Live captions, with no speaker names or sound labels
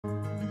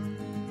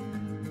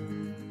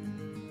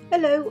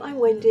Hello, I'm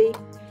Wendy.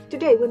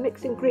 Today we're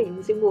mixing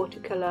greens in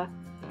watercolour.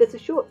 There's a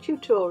short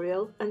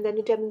tutorial and then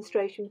a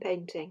demonstration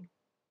painting.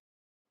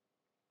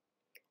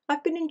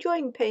 I've been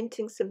enjoying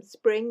painting some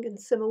spring and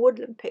summer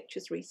woodland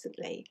pictures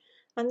recently,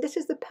 and this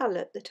is the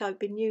palette that I've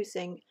been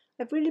using.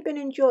 I've really been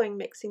enjoying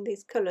mixing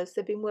these colours,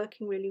 they've been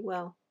working really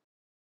well.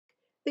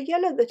 The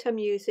yellow that I'm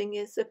using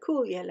is a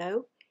cool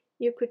yellow.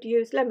 You could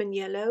use lemon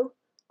yellow,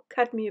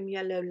 cadmium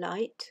yellow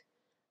light,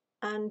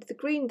 and the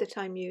green that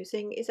I'm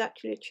using is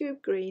actually a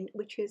tube green,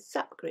 which is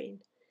sap green.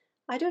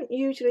 I don't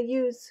usually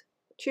use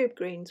tube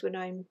greens when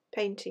I'm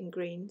painting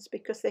greens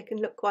because they can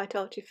look quite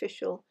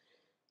artificial,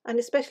 and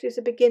especially as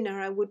a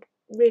beginner I would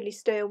really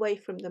stay away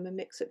from them and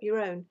mix up your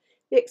own.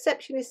 The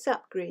exception is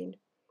sap green.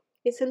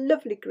 It's a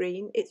lovely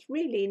green, it's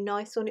really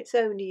nice on its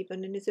own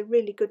even, and is a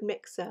really good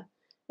mixer.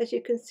 As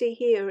you can see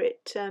here,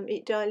 it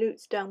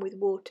dilutes down with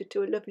water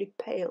to a lovely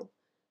pale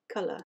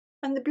colour.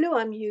 And the blue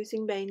I'm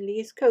using mainly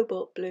is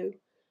cobalt blue.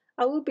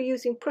 I will be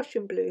using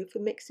Prussian blue for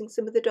mixing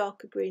some of the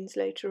darker greens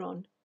later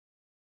on.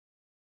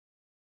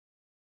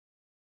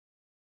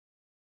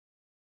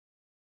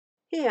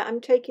 Here I'm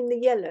taking the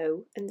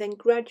yellow and then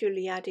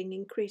gradually adding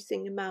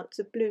increasing amounts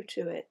of blue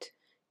to it,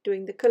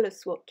 doing the colour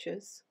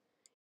swatches.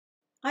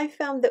 I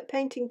found that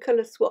painting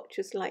colour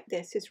swatches like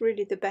this is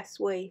really the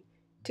best way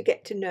to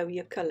get to know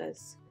your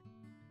colours.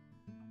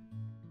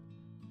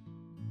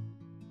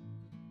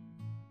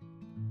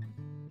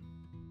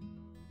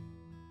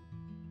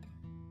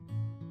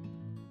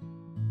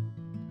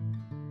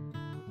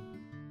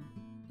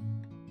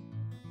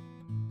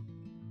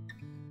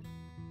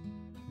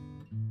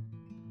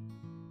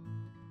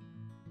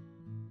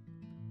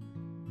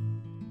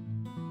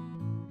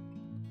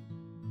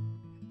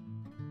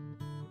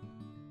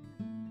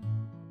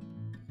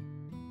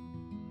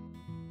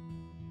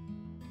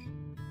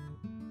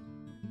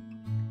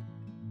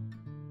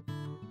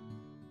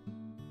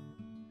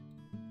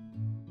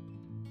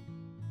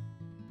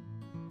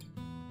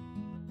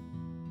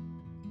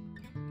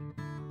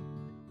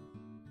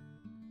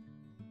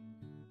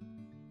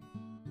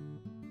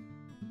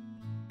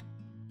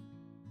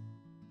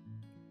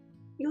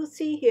 You'll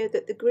see here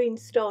that the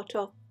greens start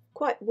off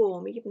quite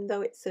warm, even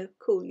though it's a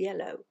cool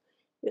yellow.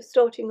 You're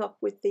starting off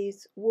with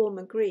these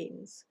warmer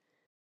greens.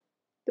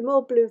 The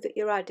more blue that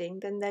you're adding,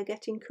 then they're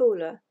getting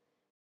cooler.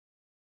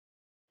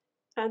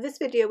 This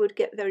video would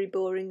get very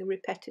boring and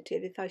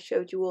repetitive if I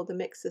showed you all the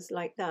mixes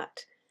like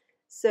that.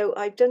 So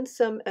I've done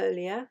some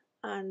earlier,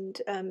 and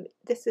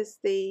this is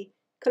the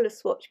colour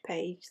swatch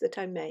page that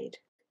I made.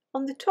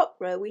 On the top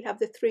row we have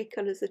the three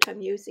colours that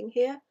I'm using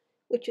here,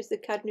 which is the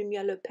cadmium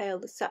yellow pale,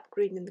 the sap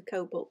green and the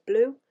cobalt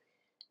blue.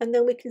 And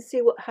then we can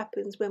see what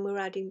happens when we're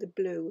adding the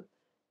blue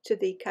to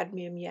the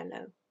cadmium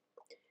yellow.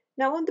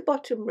 Now on the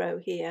bottom row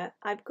here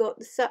I've got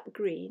the sap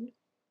green,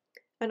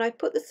 and I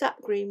put the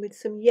sap green with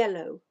some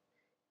yellow,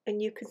 and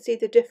you can see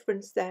the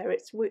difference there.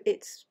 It's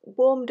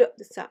warmed up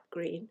the sap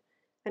green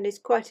and is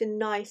quite a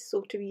nice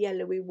sort of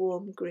yellowy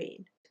warm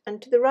green.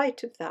 And to the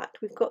right of that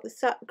we've got the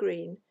sap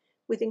green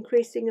with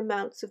increasing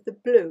amounts of the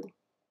blue,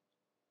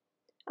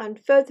 and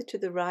further to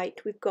the right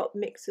we've got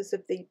mixes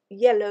of the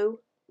yellow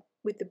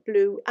with the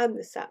blue and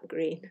the sap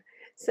green.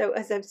 So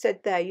as I've said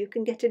there, you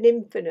can get an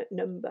infinite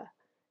number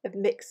of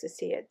mixes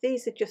here.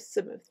 These are just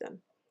some of them.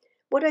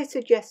 What I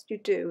suggest you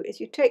do is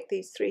you take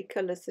these three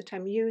colours that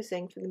I'm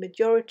using for the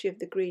majority of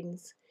the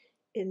greens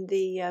in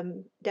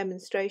the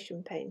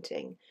demonstration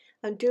painting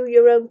and do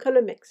your own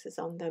colour mixes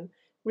on them.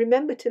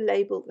 Remember to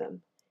label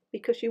them,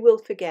 because you will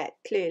forget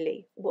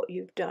clearly what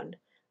you've done.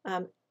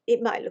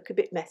 It might look a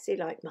bit messy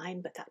like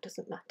mine, but that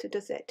doesn't matter,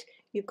 does it?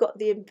 You've got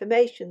the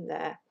information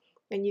there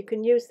and you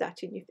can use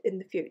that in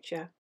the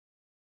future.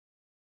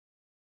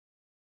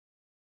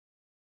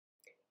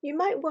 You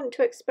might want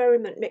to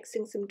experiment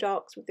mixing some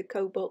darks with the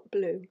cobalt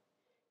blue.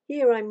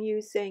 Here I'm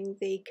using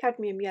the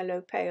cadmium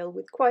yellow pale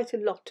with quite a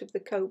lot of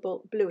the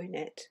cobalt blue in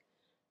it.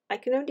 I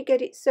can only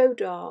get it so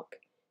dark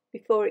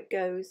before it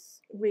goes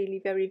really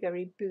very,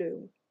 very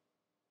blue.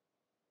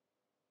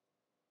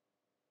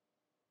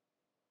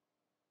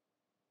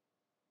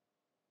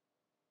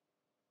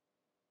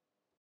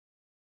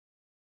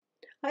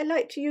 I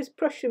like to use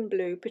Prussian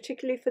blue,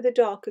 particularly for the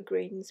darker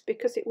greens,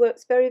 because it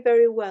works very,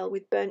 very well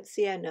with burnt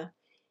sienna.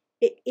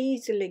 It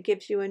easily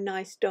gives you a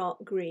nice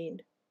dark green.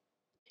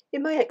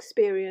 In my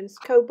experience,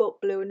 cobalt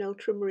blue and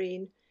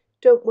ultramarine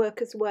don't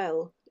work as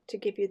well to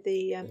give you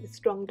the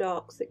strong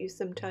darks that you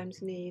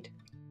sometimes need.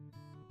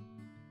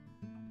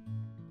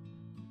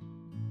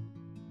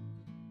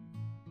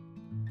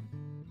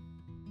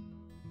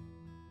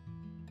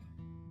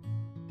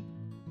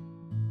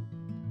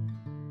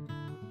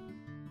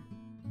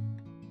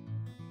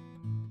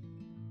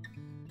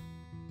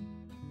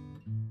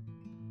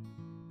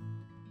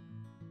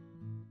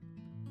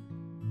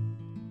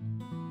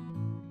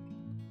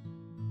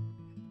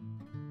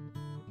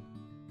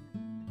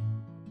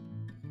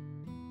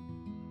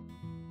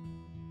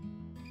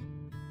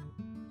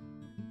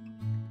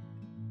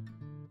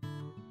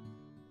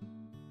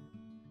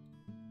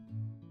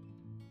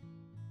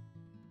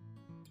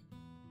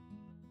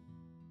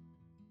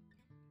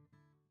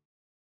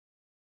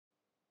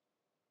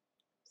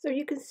 So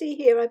you can see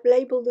here I've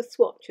labelled the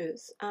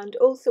swatches, and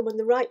also on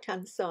the right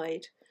hand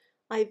side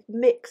I've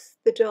mixed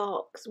the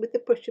darks with the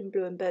Prussian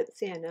blue and burnt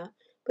sienna,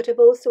 but I've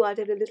also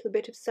added a little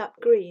bit of sap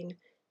green,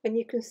 and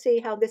you can see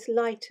how this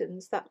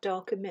lightens that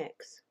darker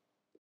mix.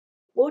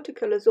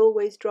 Watercolours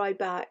always dry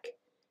back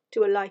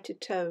to a lighter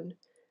tone,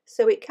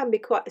 so it can be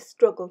quite a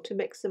struggle to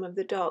mix some of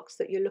the darks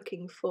that you're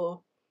looking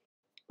for.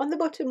 On the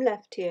bottom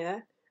left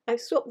here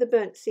I've swapped the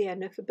burnt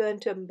sienna for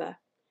burnt umber,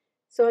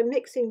 so I'm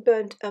mixing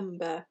burnt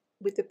umber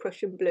with the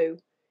Prussian blue.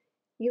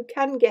 You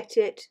can get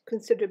it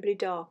considerably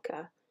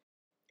darker.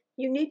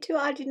 You need to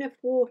add enough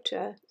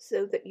water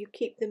so that you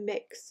keep the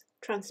mix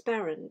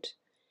transparent.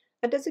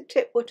 And as a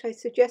tip, what I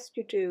suggest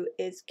you do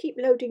is keep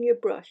loading your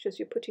brush as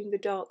you're putting the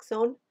darks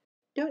on.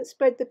 Don't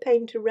spread the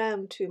paint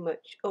around too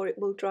much or it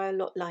will dry a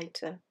lot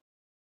lighter.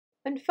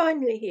 And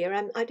finally here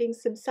I'm adding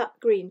some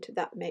sap green to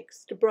that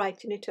mix to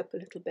brighten it up a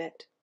little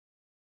bit.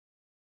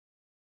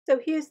 So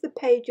here's the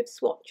page of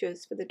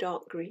swatches for the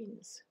dark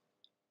greens.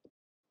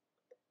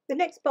 The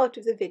next part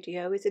of the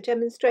video is a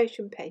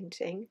demonstration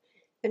painting,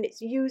 and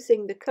it's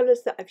using the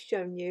colours that I've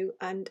shown you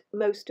and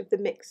most of the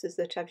mixes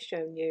that I've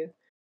shown you.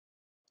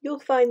 You'll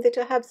find that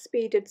I have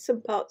speeded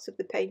some parts of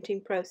the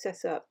painting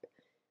process up,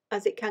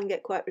 as it can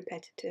get quite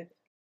repetitive.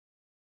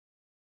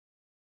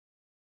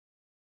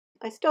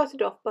 I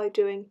started off by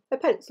doing a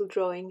pencil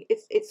drawing.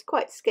 It's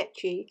quite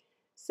sketchy,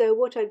 so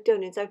what I've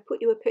done is I've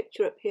put you a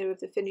picture up here of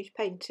the finished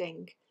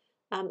painting.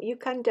 You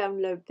can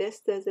download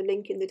this, there's a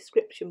link in the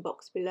description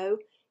box below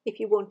if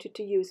you wanted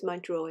to use my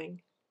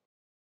drawing.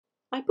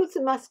 I put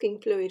some masking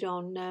fluid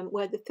on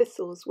where the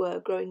thistles were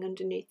growing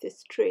underneath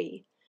this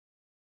tree.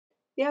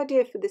 The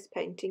idea for this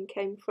painting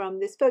came from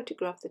this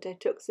photograph that I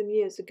took some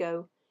years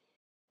ago.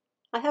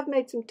 I have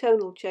made some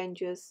tonal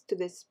changes to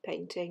this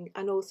painting,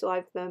 and also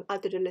I've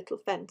added a little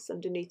fence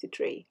underneath the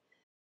tree.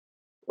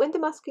 When the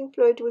masking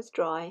fluid was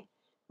dry,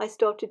 I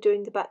started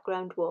doing the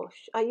background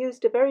wash. I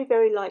used a very,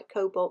 very light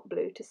cobalt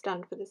blue to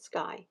stand for the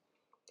sky.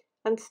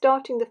 And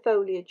starting the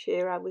foliage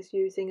here, I was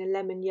using a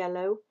lemon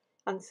yellow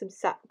and some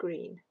sap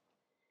green.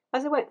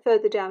 As I went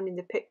further down in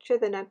the picture,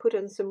 then I put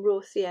on some raw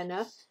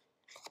sienna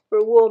for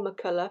a warmer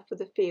colour for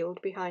the field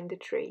behind the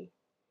tree.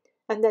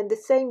 And then the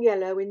same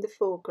yellow in the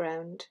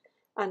foreground,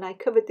 and I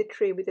covered the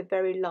tree with a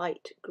very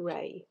light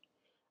grey.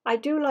 I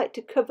do like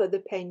to cover the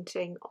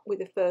painting with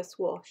a first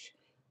wash.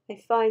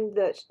 I find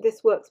that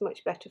this works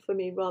much better for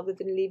me rather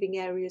than leaving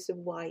areas of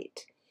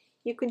white.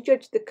 You can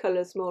judge the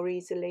colours more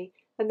easily,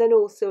 and then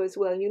also as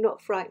well you're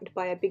not frightened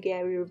by a big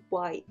area of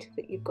white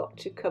that you've got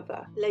to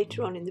cover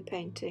later on in the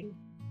painting.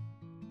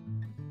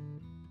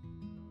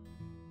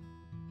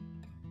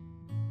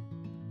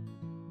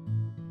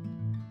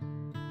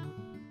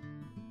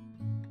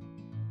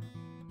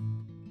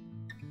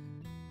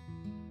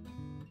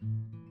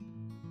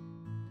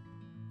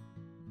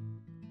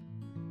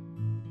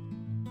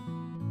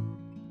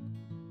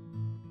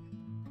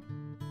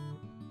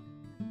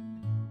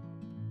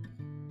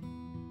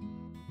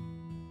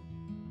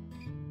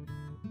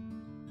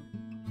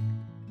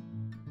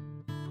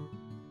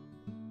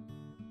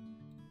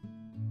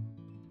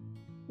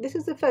 This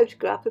is a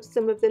photograph of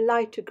some of the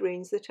lighter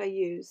greens that I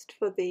used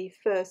for the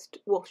first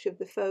wash of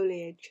the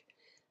foliage.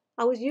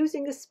 I was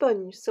using a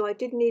sponge, so I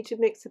did need to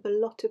mix up a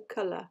lot of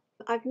colour.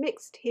 I've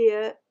mixed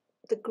here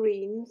the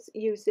greens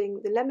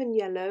using the lemon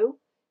yellow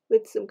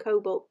with some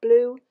cobalt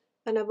blue,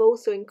 and I've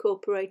also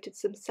incorporated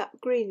some sap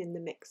green in the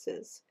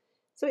mixes.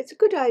 So it's a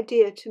good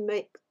idea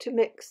to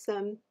mix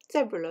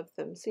several of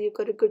them, so you've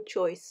got a good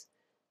choice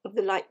of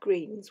the light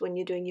greens when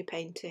you're doing your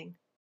painting.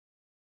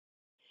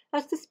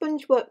 As the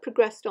sponge work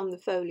progressed on the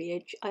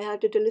foliage, I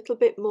added a little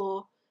bit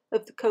more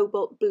of the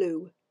cobalt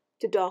blue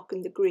to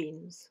darken the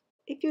greens.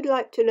 If you'd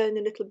like to learn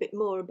a little bit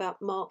more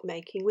about mark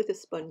making with a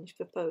sponge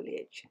for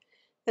foliage,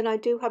 then I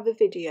do have a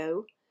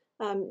video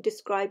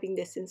describing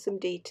this in some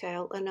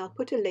detail, and I'll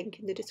put a link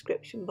in the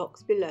description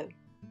box below.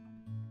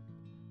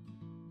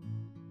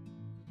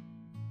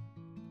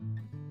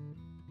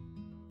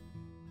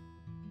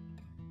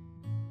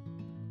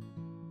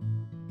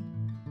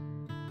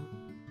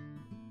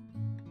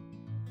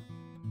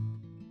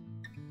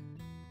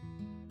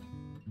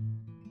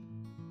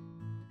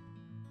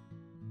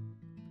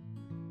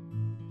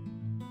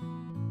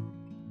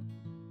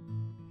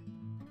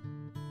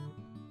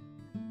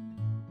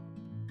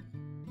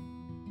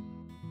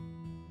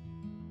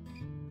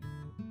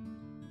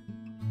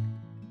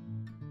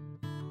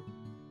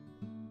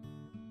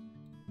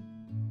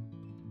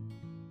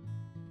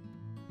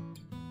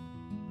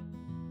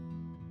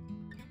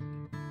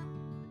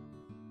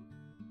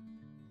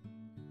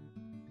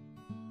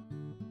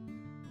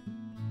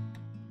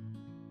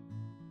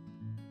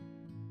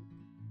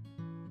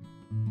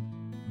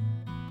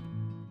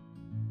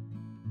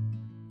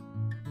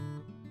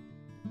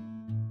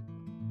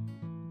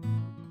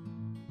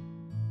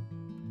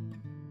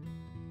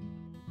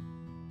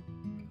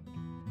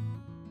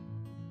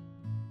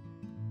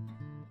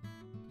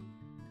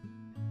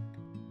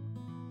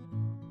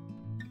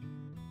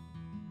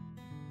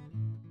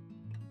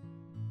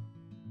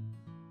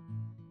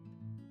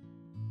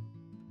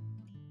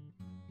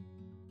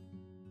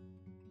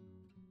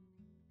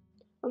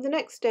 On the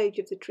next stage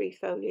of the tree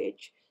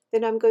foliage,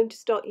 then I'm going to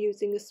start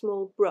using a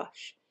small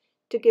brush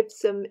to give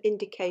some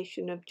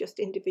indication of just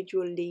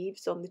individual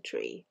leaves on the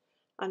tree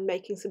and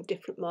making some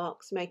different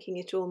marks, making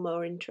it all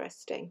more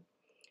interesting.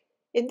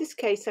 In this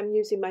case, I'm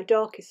using my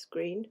darkest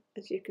green,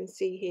 as you can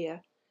see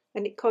here,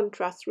 and it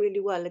contrasts really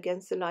well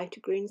against the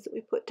lighter greens that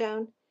we put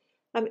down.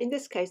 In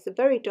this case, the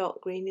very dark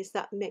green is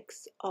that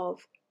mix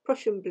of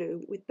Prussian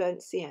blue with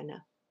burnt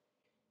sienna.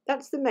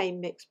 That's the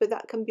main mix, but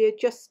that can be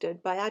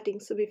adjusted by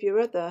adding some of your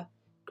other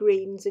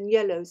greens and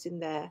yellows in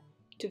there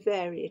to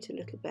vary it a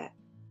little bit.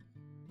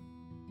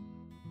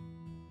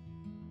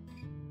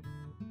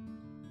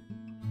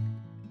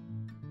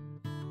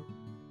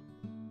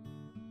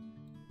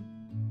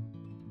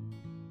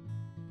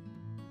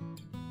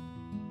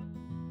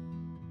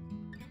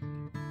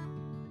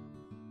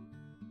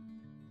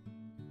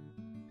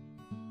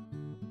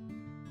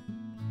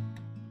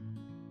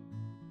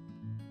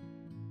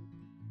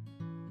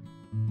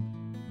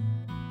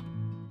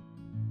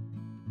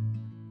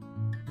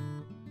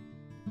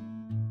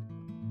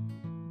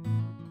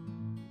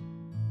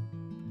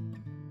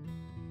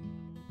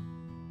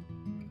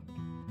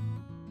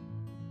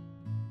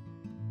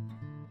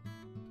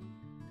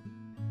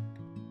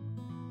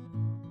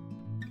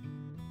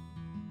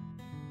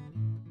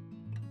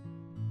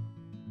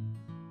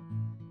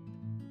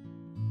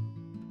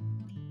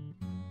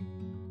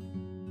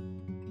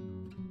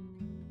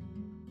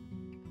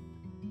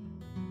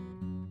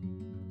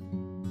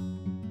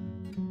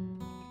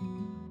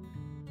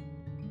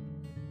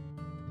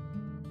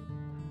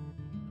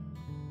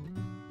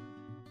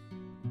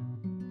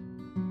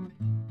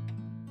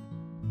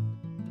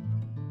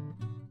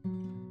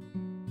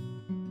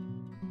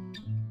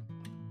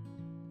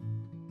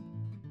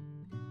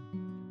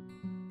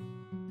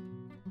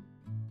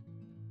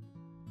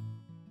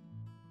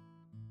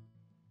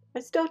 I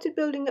started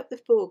building up the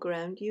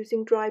foreground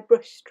using dry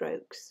brush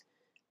strokes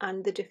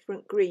and the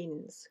different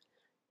greens.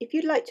 If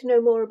you'd like to know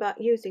more about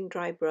using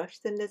dry brush,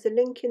 then there's a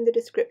link in the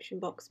description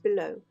box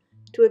below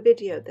to a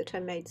video that I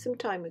made some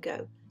time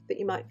ago that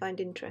you might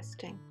find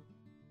interesting.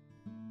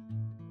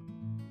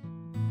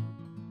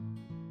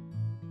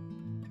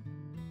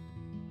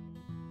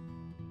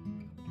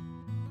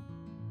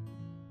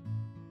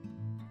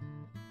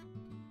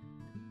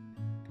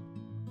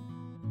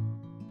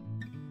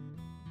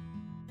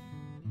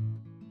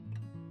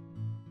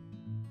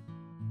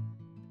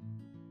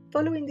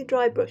 Following the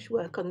dry brush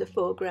work on the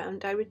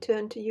foreground, I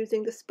returned to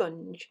using the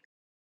sponge,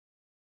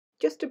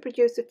 just to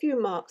produce a few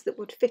marks that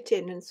would fit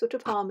in and sort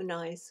of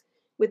harmonise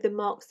with the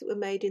marks that were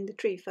made in the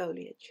tree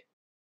foliage.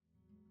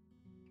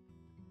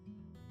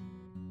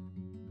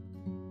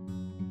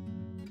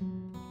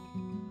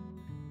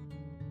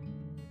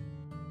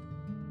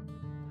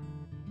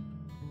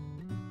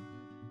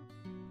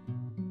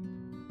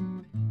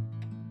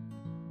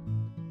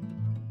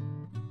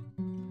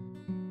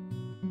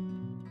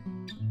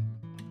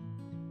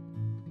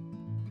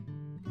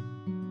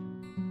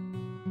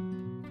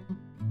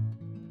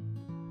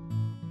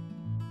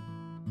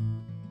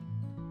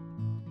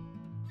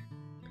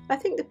 I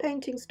think the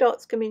painting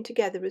starts coming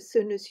together as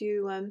soon as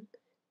you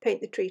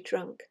paint the tree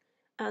trunk,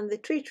 and the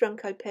tree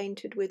trunk I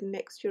painted with a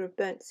mixture of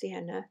burnt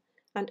sienna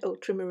and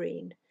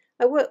ultramarine.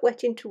 I work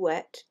wet into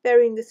wet,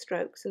 varying the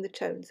strokes and the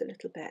tones a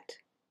little bit.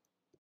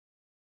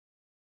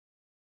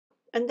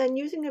 And then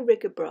using a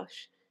rigger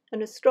brush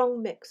and a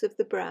strong mix of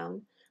the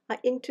brown, I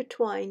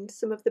intertwined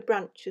some of the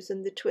branches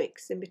and the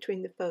twigs in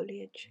between the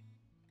foliage.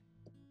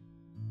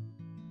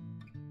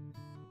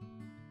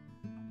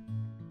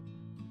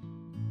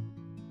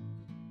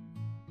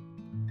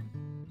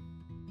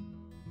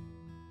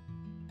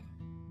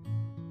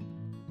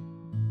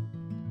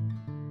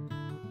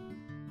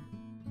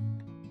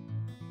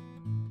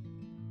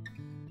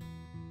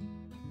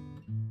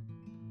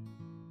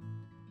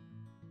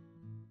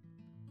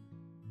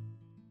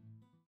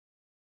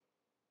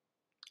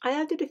 I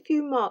added a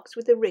few marks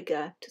with a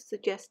rigger to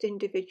suggest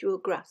individual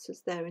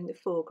grasses there in the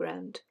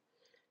foreground,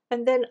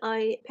 and then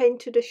I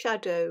painted a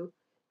shadow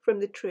from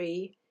the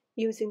tree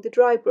using the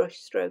dry brush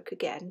stroke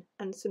again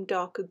and some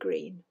darker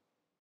green.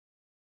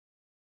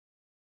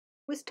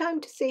 It was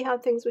time to see how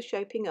things were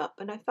shaping up,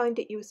 and I find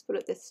it useful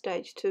at this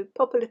stage to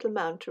pop a little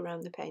mount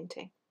around the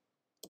painting.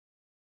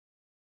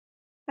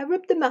 I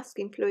rubbed the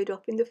masking fluid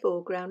off in the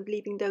foreground,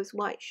 leaving those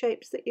white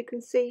shapes that you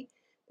can see.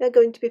 They're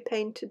going to be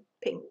painted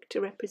pink to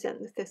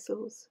represent the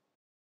thistles.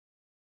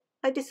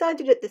 I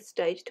decided at this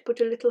stage to put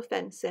a little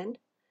fence in,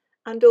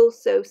 and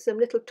also some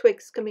little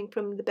twigs coming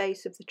from the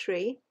base of the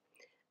tree,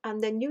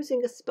 and then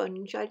using a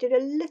sponge I did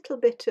a little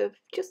bit of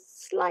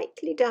just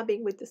slightly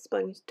dabbing with the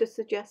sponge to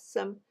suggest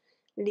some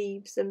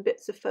leaves and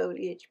bits of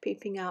foliage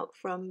peeping out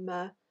from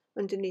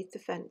underneath the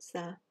fence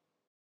there.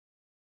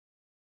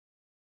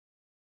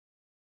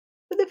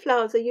 For the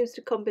flowers I used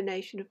a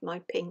combination of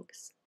my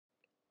pinks.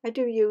 I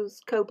do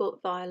use cobalt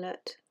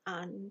violet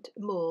and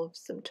mauve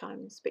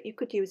sometimes, but you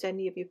could use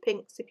any of your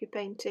pinks if you're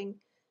painting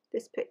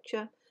this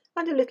picture,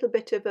 and a little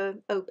bit of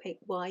an opaque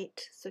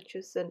white, such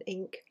as an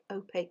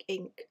opaque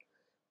ink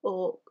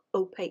or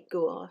opaque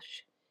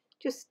gouache,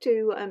 just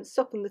to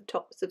soften the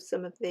tops of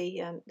some of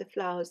the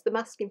flowers. The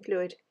masking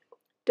fluid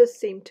does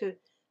seem to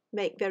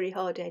make very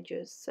hard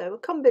edges, so a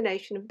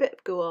combination of a bit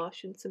of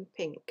gouache and some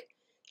pink,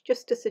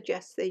 just to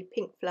suggest the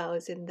pink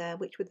flowers in there,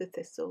 which were the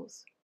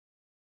thistles.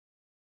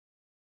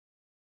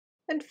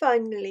 And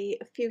finally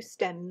a few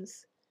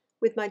stems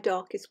with my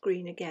darkest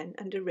green again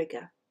and a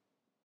rigger.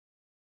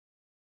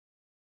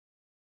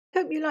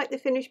 Hope you like the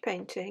finished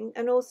painting,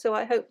 and also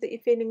I hope that you're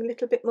feeling a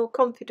little bit more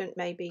confident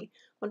maybe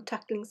on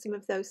tackling some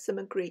of those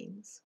summer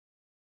greens.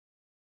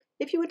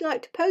 If you would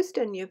like to post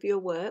any of your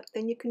work,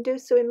 then you can do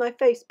so in my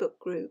Facebook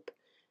group,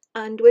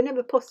 and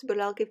whenever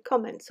possible I'll give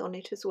comments on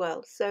it as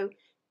well, so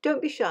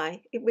don't be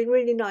shy. It'd be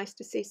really nice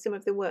to see some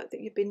of the work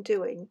that you've been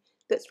doing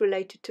that's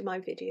related to my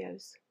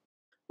videos.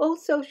 All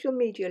social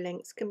media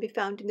links can be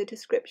found in the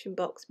description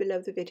box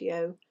below the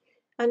video,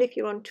 and if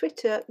you're on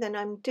Twitter, then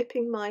I'm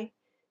dipping my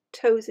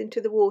toes into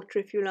the water,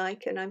 if you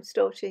like, and I'm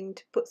starting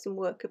to put some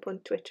work up on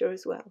Twitter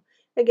as well.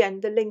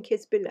 Again, the link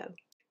is below.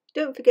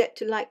 Don't forget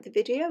to like the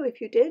video if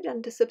you did,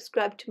 and to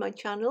subscribe to my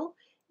channel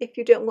if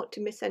you don't want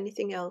to miss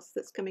anything else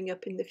that's coming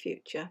up in the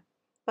future.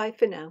 Bye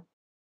for now.